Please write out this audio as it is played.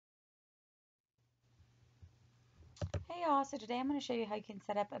Hey y'all, so today I'm going to show you how you can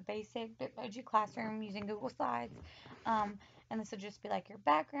set up a basic Bitmoji classroom using Google Slides. Um, and this will just be like your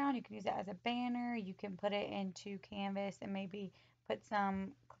background. You can use it as a banner. You can put it into Canvas and maybe put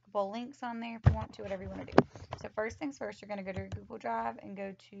some clickable links on there if you want to, whatever you want to do. So first things first, you're going to go to your Google Drive and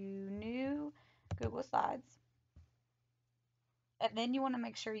go to New Google Slides. And then you want to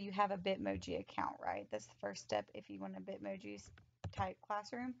make sure you have a Bitmoji account, right? That's the first step if you want a Bitmoji type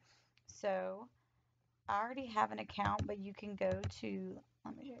classroom. So I already have an account, but you can go to,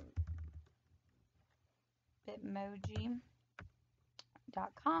 let me show you,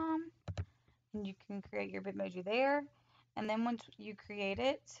 bitmoji.com, and you can create your Bitmoji there. And then once you create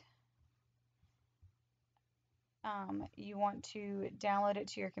it, you want to download it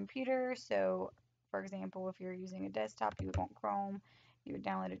to your computer. So, for example, if you're using a desktop, you would want Chrome. You would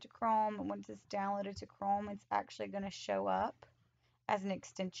download it to Chrome, and once it's downloaded to Chrome, it's actually going to show up as an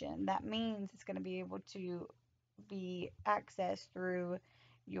extension. That means it's going to be able to be accessed through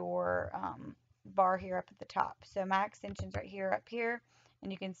your bar here up at the top. So my extension's right here up here,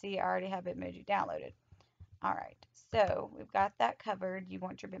 and you can see I already have Bitmoji downloaded. All right, so we've got that covered. You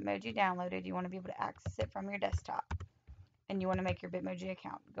want your Bitmoji downloaded. You want to be able to access it from your desktop, and you want to make your Bitmoji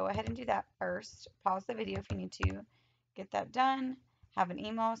account. Go ahead and do that first. Pause the video if you need to. Get that done. Have an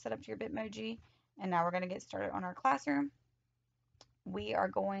email set up to your Bitmoji, and now we're going to get started on our classroom. We are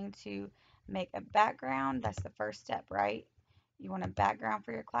going to make a background. That's the first step, right? You want a background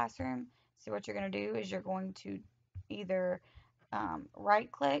for your classroom. So what you're going to do is you're going to either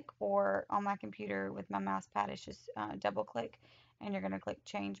right click, or on my computer with my mouse pad it's just double click, and you're going to click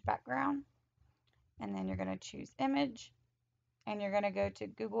change background, and then you're going to choose image, and you're going to go to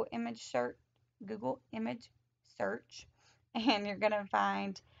Google image search, and you're going to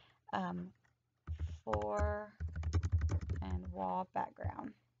find um, floor and wall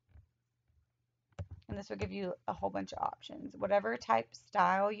background. And this will give you a whole bunch of options, whatever type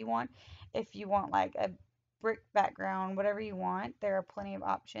style you want. If you want like a brick background, whatever you want, there are plenty of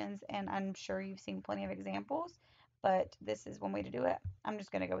options, and I'm sure you've seen plenty of examples, but this is one way to do it. I'm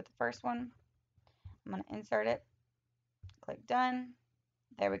just going to go with the first one. I'm going to insert it, click done.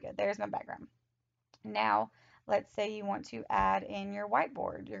 There we go. There's my background. Now let's say you want to add in your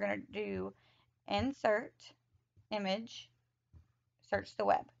whiteboard. You're going to do insert image, search the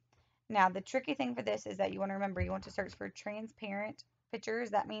web. Now, the tricky thing for this is that you want to remember, you want to search for transparent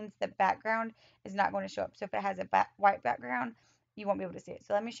pictures. That means the background is not going to show up. So if it has a white background, you won't be able to see it.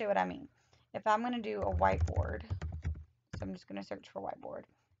 So let me show you what I mean. If I'm going to do a whiteboard, so I'm just going to search for whiteboard.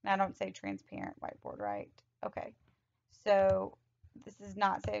 Now, I don't say transparent whiteboard, right? Okay. So this is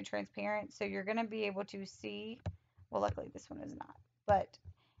not say transparent. So you're going to be able to see, well, luckily this one is not, but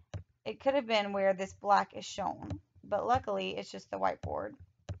it could have been where this black is shown. But luckily, it's just the whiteboard,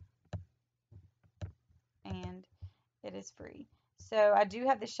 and it is free. So I do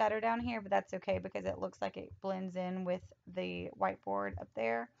have the shadow down here, but that's okay because it looks like it blends in with the whiteboard up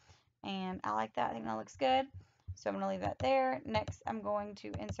there. And I like that. I think that looks good. So I'm going to leave that there. Next, I'm going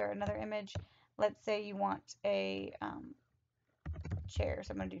to insert another image. Let's say you want a chair.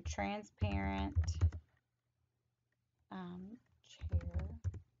 So I'm going to do transparent chair.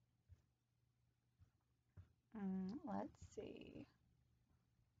 Let's see.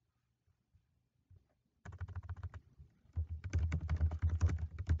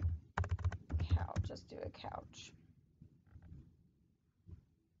 Couch. Let's do a couch.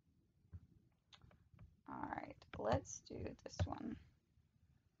 All right. Let's do this one.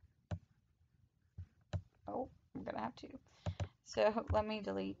 Oh, I'm going to have to. So let me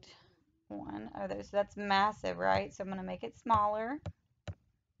delete one of those. So that's massive, right? So I'm going to make it smaller.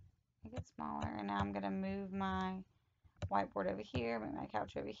 Make it smaller. And now I'm going to move my whiteboard over here, move my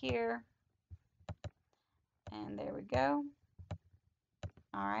couch over here. And there we go.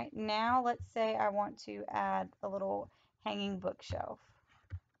 All right. Now let's say I want to add a little hanging bookshelf.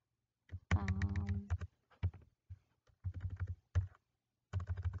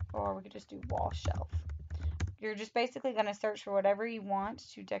 Or we could just do wall shelf. You're just basically going to search for whatever you want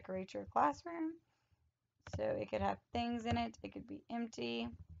to decorate your classroom. So it could have things in it. It could be empty.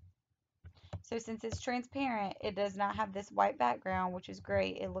 So since it's transparent, it does not have this white background, which is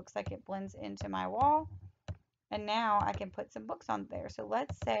great. It looks like it blends into my wall. And now I can put some books on there. So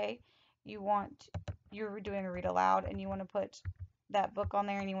let's say you're doing a read aloud and you want to put that book on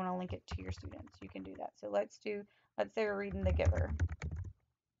there and you want to link it to your students. You can do that. So let's say we're reading The Giver.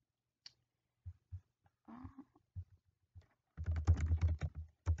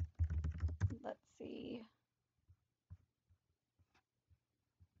 Let's see.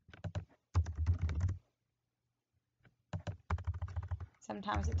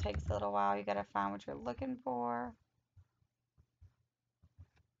 Sometimes it takes a little while. You got to find what you're looking for.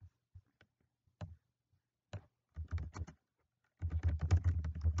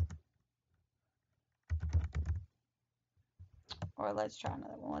 Or let's try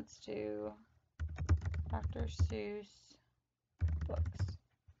another one. Let's do Dr. Seuss books.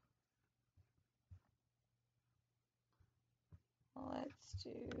 Let's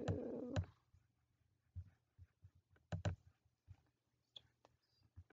do